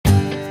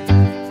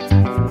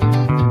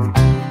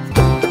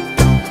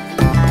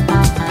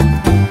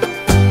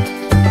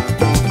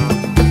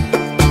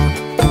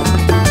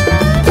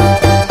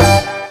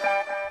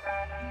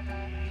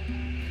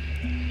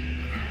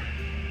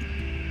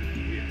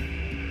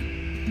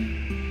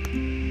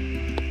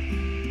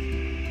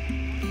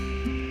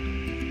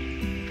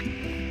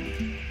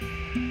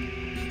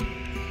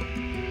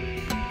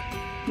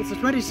It's the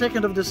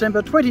 22nd of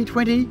December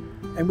 2020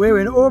 and we're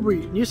in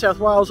Albury, New South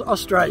Wales,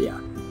 Australia.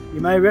 You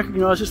may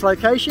recognise this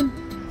location.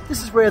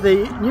 This is where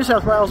the New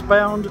South Wales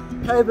bound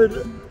COVID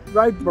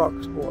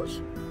roadblock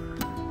was.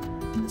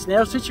 It's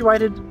now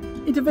situated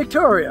into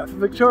Victoria for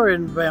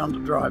Victorian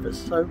bound drivers.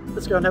 So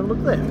let's go and have a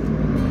look there.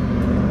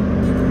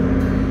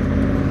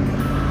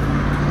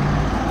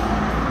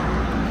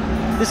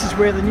 This is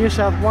where the New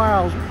South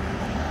Wales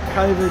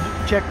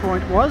COVID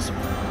checkpoint was.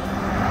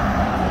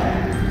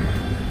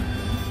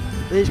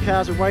 These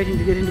cars are waiting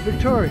to get into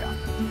Victoria.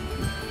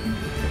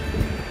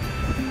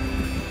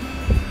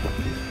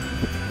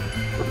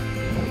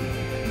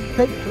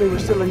 Technically we're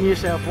still in New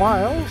South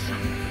Wales.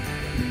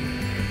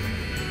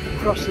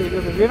 Across the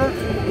river,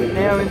 we're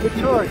now in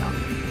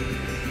Victoria.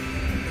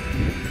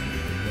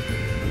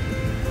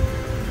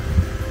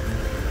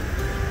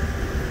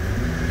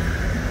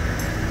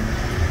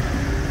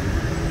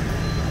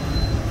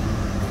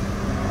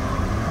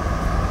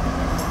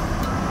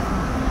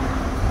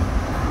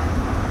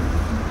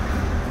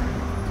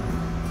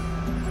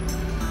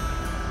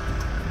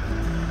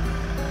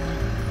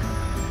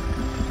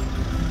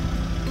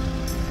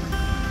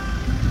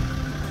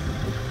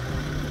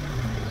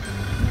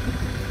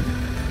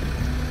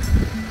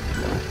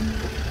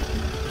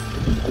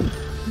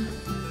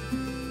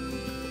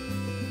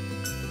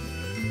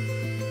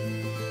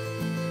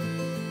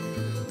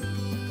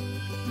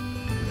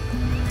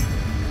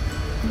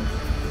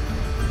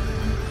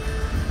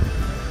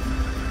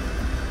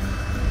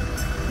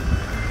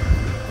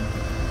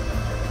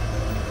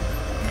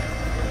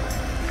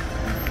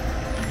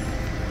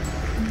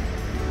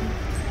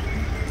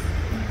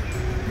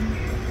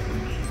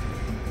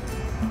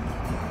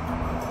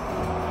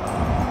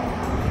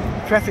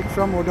 Traffic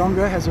from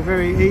Wodonga has a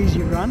very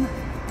easy run,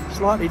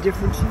 slightly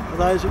different for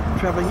those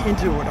travelling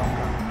into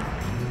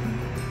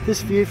Wodonga.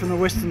 This view from the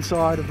western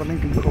side of the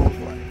Lincoln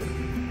Causeway.